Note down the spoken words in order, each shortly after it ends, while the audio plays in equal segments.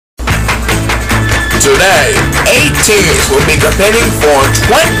Today, 8 teams will be competing for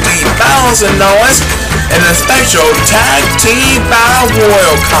 $20,000 in a special Tag Team Battle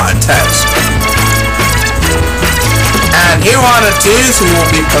Royal contest. And here are the teams who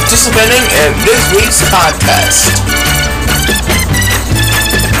will be participating in this week's contest.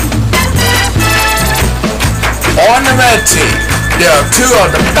 On the red team, there are two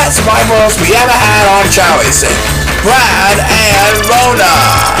of the best rivals we ever had on Chao, Brad and Rona.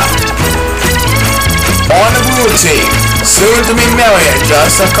 On the blue team, soon to be married in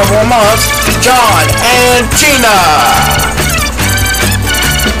just a couple of months, John and Gina.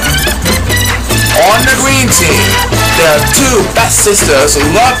 On the green team, there are two best sisters who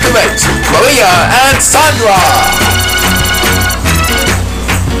love to race, Maria and Sandra.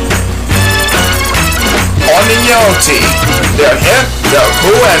 On the yellow team, they're hip, they're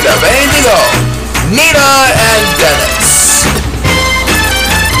cool, and they're ready to go, Nina and Dennis.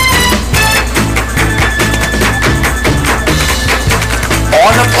 On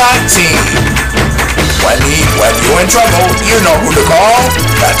the black team, when you're in trouble, you know who to call.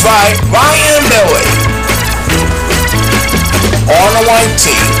 That's right, Ryan and Billy. On the white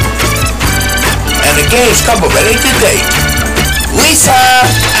team, an engaged couple ready to date, Lisa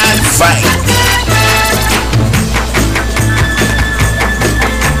and Frank.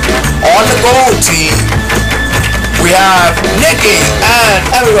 On the gold team, we have Nikki and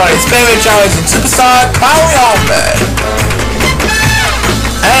everybody's favorite Chinese and superstar, ChaoEmperor.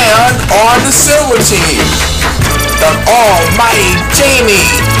 And on the silver team, the almighty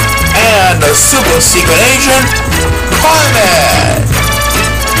Jamie and the super secret agent, Carmen.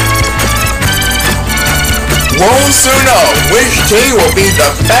 We'll soon know which team will be the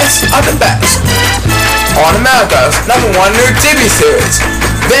best of the best on America's #1 new TV series.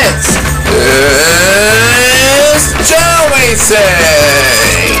 This is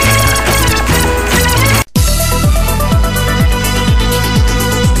ChaoEmperor.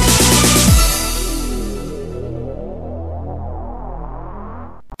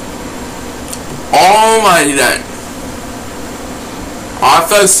 Alrighty then, our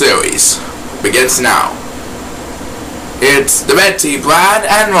first series begins now. It's the red team, Brad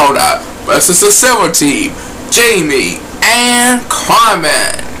and Rhoda, versus the silver team, Jamie and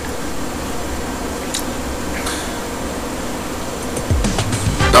Carmen.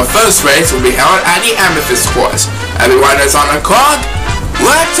 The first race will be held at the Amethyst course. Everyone is on the clock.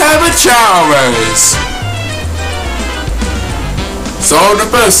 Let's have a Chao race. So the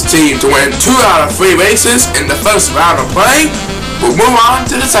first team to win 2 out of 3 races in the first round of play will move on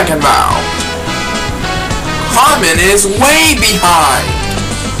to the second round. Carmen is way behind.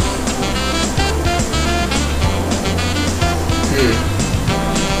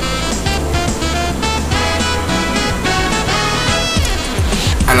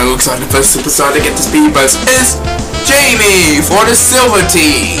 And it looks like the first superstar to get the speed boost is Jamie for the silver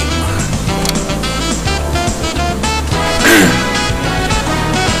team.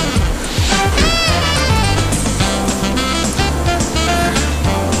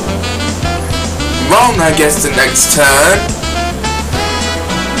 Rona gets the next turn.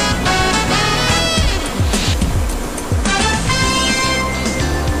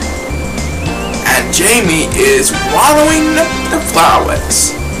 And Jamie is watering the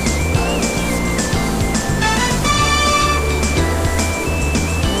flowers.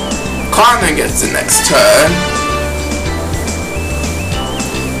 Carmen gets the next turn.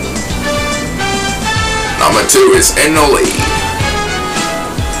 Number 2 is in the lead.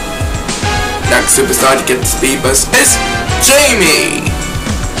 Next superstar to get the speed boost is Jamie.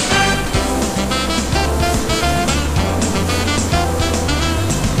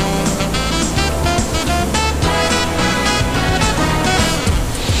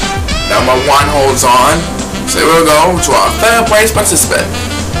 Number 1 holds on, so we'll go to our third place participant,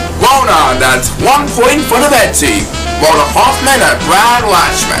 Rona. That's 1 point for the red team, Rona Hoffman and Brad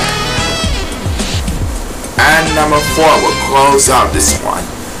Lashman. And number 4 will close out this one.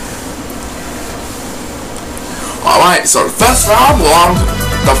 Alright, so the first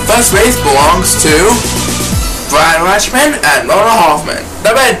race belongs to Brad Lashman and Rona Hoffman,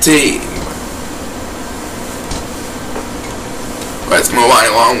 the red team. Let's move right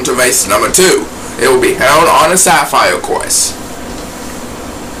along to race number 2. It will be held on a Sapphire course.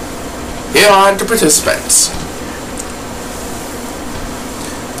 Here are the participants.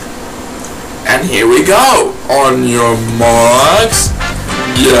 And here we go. On your marks,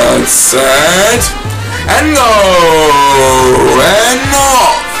 get set, and go! And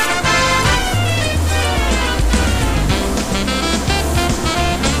off!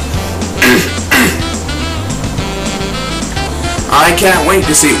 I can't wait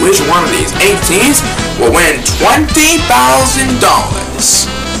to see which one of these 8 teams will win $20,000.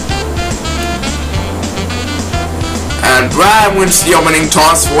 And Brad wins the opening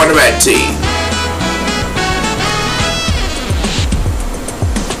toss for the red team.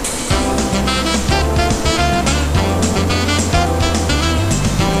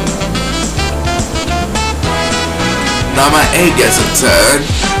 Number 8 gets a turn.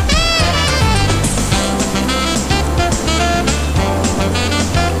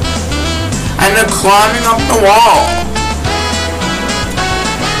 And they're climbing up the wall.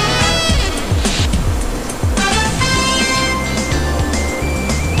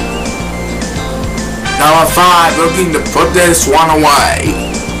 Number 5 looking to put this one away.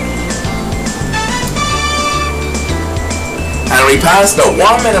 And we passed the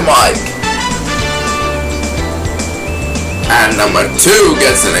 1 minute mark. And number 2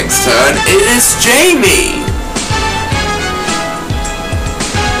 gets the next turn. It is Jamie.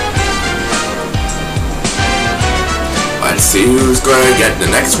 Let's see who's going to get the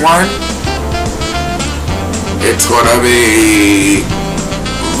next one. It's going to be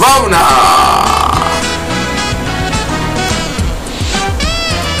Rona.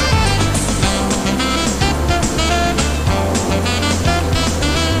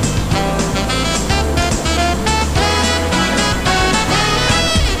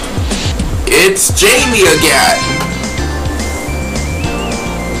 It's Jamie again.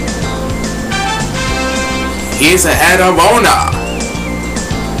 He's ahead of Rona.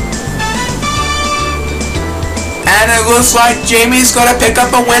 And it looks like Jamie's gonna pick up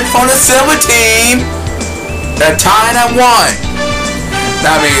a win for the silver team. They're tied at 1.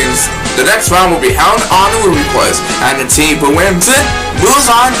 That means the next round will be held on the Ruby Quiz, and the team who wins it moves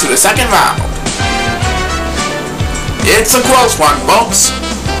on to the second round. It's a close one, folks.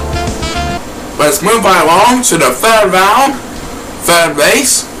 Let's move right along to the third round, third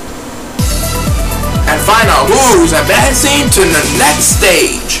race, and find out who's advancing to the next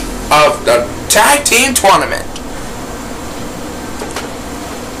stage of the tag team tournament.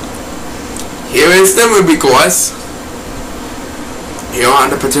 Here is the Ruby course. Here are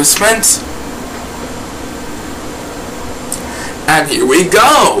the participants. And here we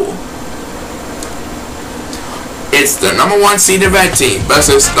go. It's the number 1 seeded red team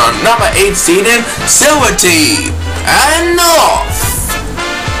versus the number 8 seeded silver team. And off!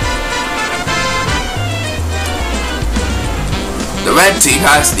 The red team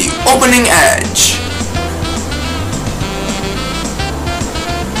has the opening edge.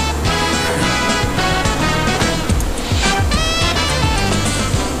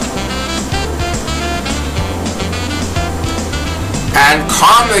 And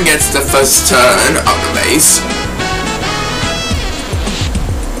Carmen gets the first turn of the race.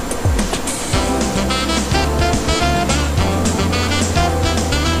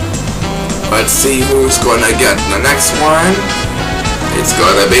 Let's see who's gonna get the next one. It's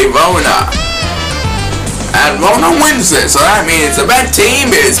gonna be Rona. And Rona wins it, so that means the red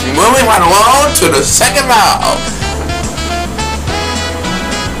team is moving right along to the second round.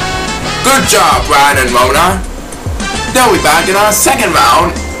 Good job, Brad and Rona. They'll be back in our second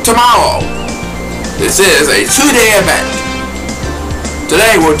round tomorrow. This is a 2-day event.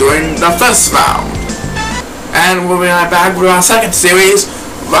 Today we're doing the first round. And we'll be right back with our second series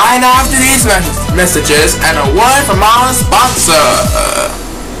right after these messages and a word from our sponsor.